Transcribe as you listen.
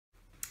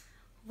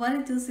What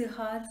it is, your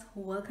heart.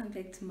 Welcome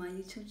back to my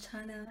YouTube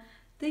channel.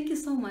 Thank you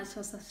so much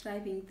for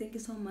subscribing. Thank you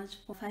so much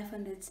for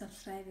 500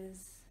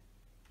 subscribers.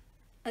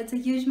 It's a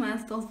huge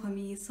milestone for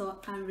me, so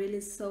I'm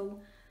really so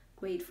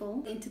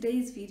grateful. In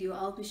today's video,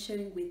 I'll be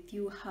sharing with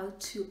you how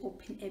to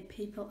open a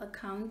PayPal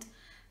account.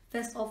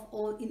 First of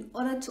all, in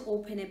order to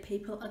open a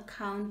PayPal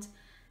account,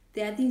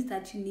 there are things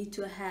that you need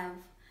to have.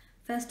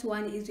 First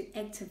one is your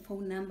active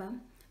phone number.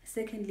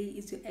 Secondly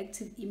is your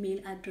active email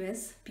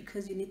address,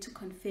 because you need to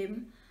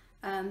confirm.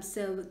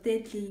 So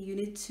thirdly, you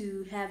need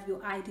to have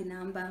your ID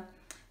number,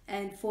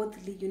 and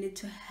fourthly, you need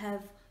to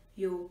have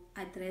your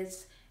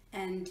address,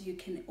 and you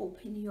can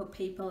open your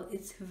PayPal.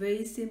 It's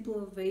very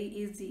simple, very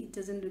easy. It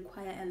doesn't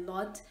require a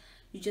lot.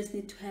 You just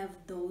need to have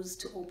those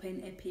to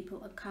open a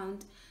PayPal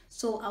account.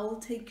 So I will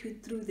take you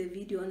through the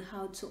video on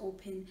how to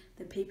open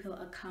the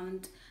PayPal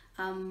account.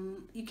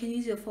 You can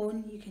use your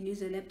phone, you can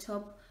use your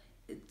laptop.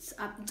 It's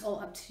all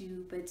up to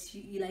you, but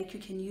you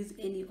can use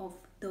any of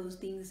those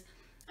things.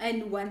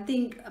 And one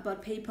thing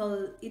about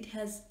PayPal,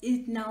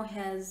 it now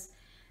has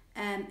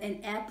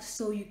an app,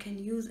 so you can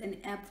use an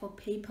app for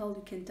PayPal.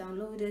 You can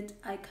download it.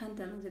 I can't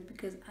download it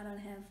because I don't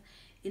have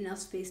enough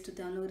space to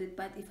download it,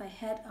 but if I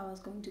had, I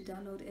was going to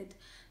download it.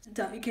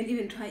 So you can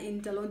even try in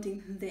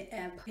downloading the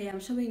app. Okay,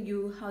 I'm showing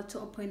you how to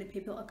open a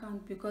PayPal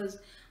account because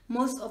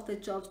most of the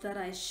jobs that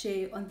I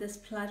share on this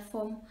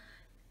platform,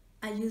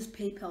 I use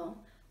PayPal.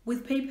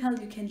 With PayPal,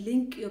 you can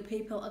link your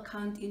PayPal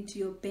account into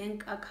your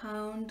bank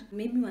account.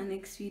 Maybe my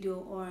next video,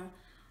 or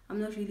I'm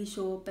not really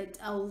sure, but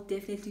I will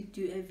definitely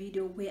do a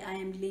video where I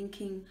am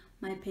linking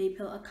my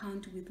PayPal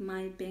account with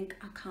my bank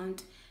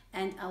account,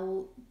 and I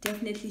will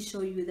definitely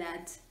show you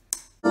that.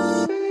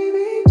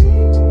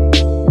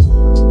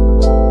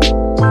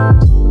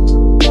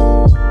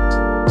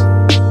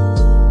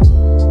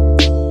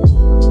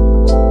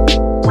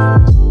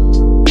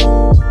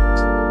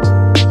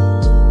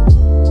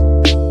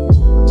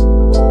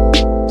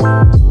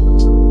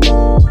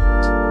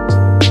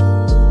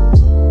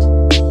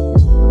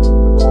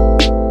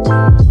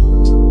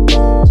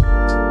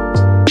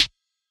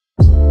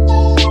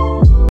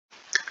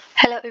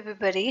 Hello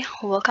everybody,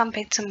 welcome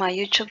back to my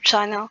YouTube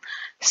channel.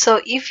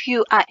 So if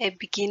you are a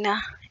beginner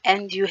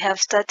and you have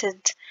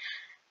started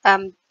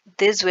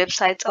these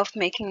websites of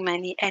making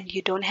money and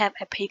you don't have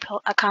a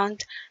PayPal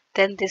account,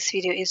 then this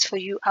video is for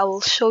you. I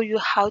will show you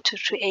how to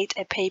create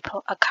a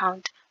PayPal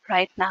account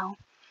right now.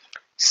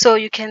 So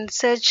you can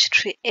search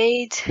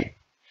create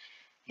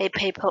a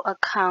PayPal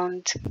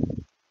account.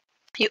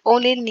 You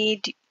only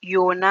need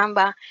your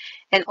number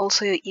and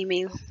also your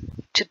email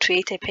to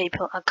create a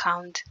PayPal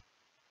account.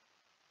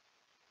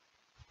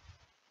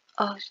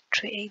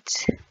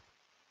 Create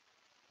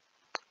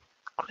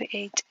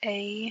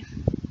a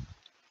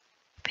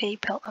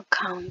PayPal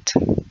account.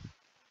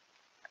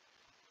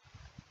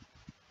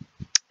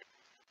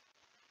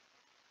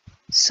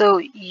 So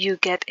you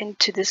get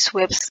into this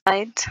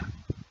website.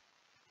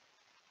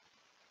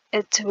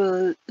 It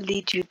will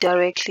lead you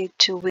directly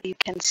to where you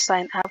can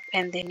sign up,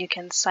 and then you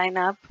can sign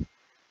up.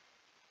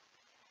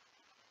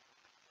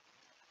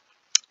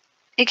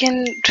 You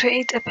can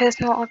create a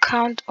personal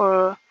account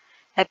or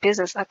a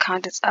business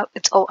account.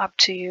 It's all up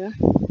to you.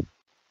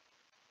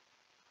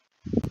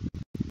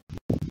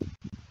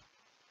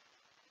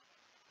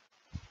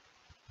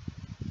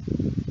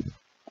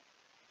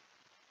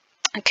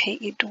 Okay,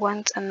 it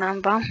wants a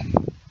number.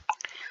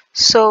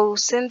 So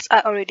since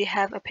I already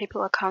have a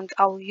PayPal account,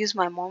 I'll use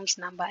my mom's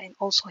number and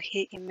also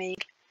her email.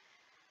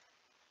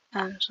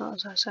 So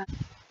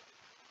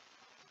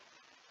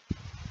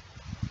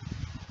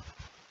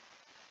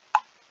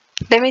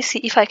let me see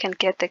if I can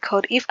get the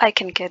code. If I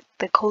can get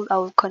the code, I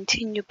will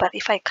continue, but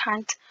if I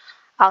can't,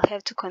 I'll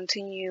have to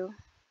continue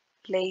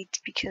late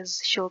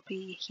because she'll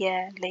be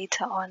here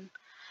later on.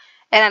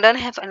 And I don't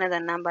have another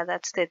number.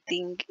 That's the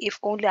thing. If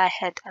only I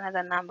had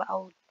another number, I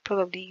would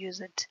probably use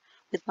it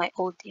with my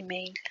old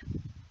email.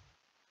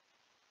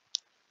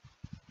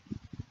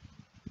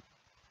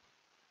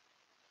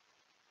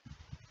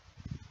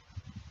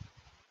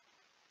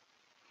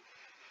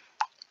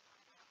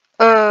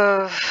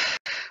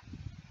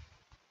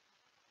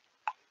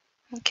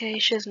 Okay,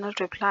 she's not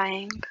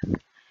replying,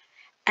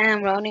 and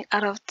I'm running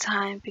out of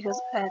time because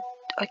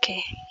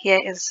okay, here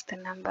is the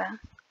number.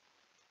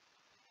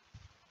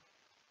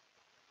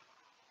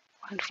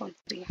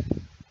 143.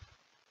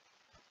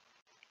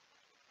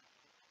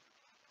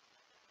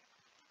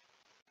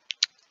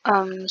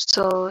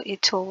 So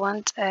it will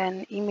want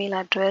an email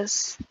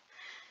address.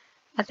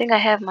 I think I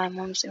have my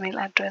mom's email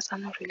address.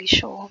 I'm not really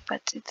sure,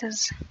 but it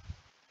is.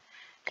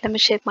 Let me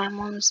check my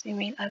mom's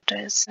email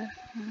address.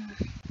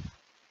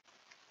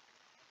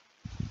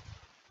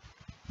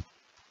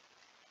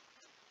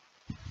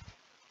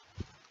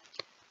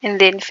 And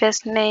then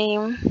first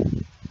name,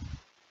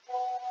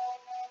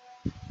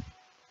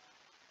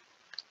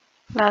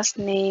 last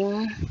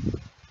name.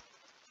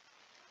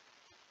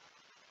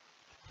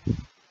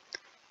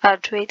 I'll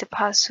create the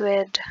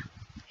password,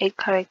 8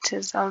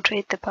 characters. I'll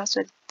create the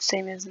password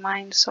same as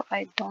mine so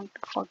I don't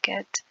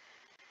forget.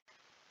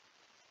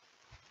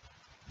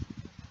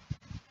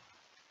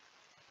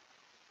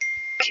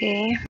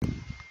 Okay.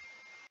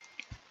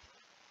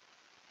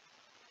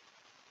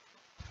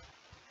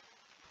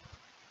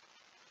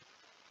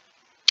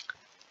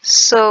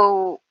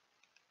 So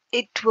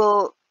it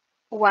will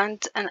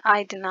want an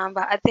ID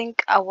number. I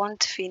think I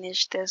won't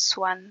finish this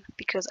one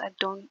because I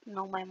don't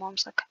know my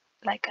mom's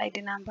like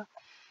ID number.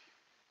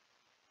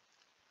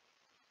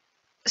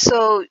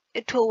 So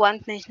it will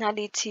want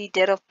nationality,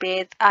 date of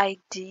birth,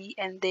 ID,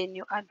 and then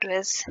your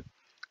address.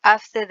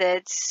 After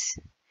that,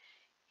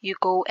 you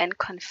go and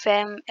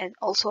confirm and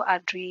also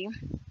agree.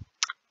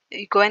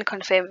 You go and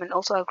confirm and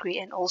also agree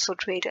and also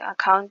create an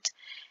account.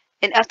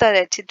 And after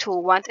that, it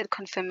will want a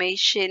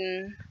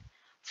confirmation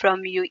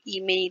from your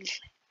email.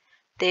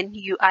 Then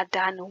you are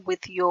done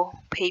with your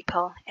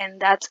PayPal,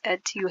 and that's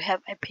it. You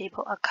have a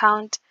PayPal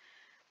account.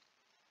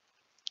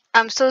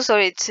 I'm so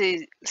sorry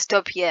to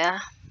stop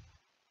here,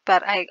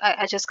 but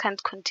I just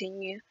can't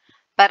continue.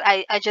 But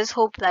I just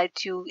hope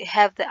that you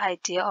have the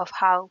idea of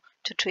how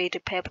to create a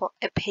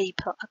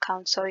PayPal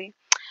account. Sorry.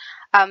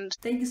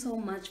 Thank you so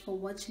much for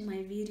watching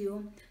my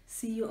video.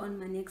 See you on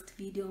my next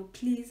video.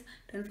 Please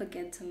don't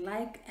forget to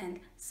like and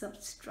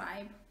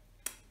subscribe.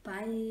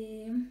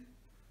 Bye.